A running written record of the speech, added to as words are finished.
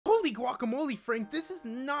Holy guacamole, Frank, this is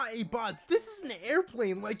not a bus. This is an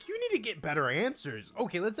airplane. Like, you need to get better answers.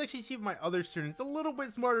 Okay, let's actually see if my other student's a little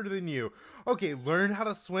bit smarter than you. Okay, learn how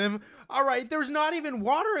to swim. All right, there's not even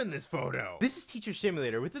water in this photo. This is Teacher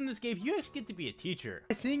Simulator. Within this game, you actually get to be a teacher,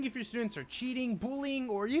 seeing if your students are cheating, bullying,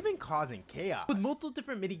 or even causing chaos. With multiple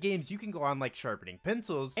different mini games you can go on, like sharpening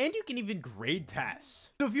pencils, and you can even grade tests.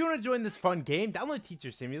 So if you want to join this fun game, download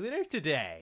Teacher Simulator today.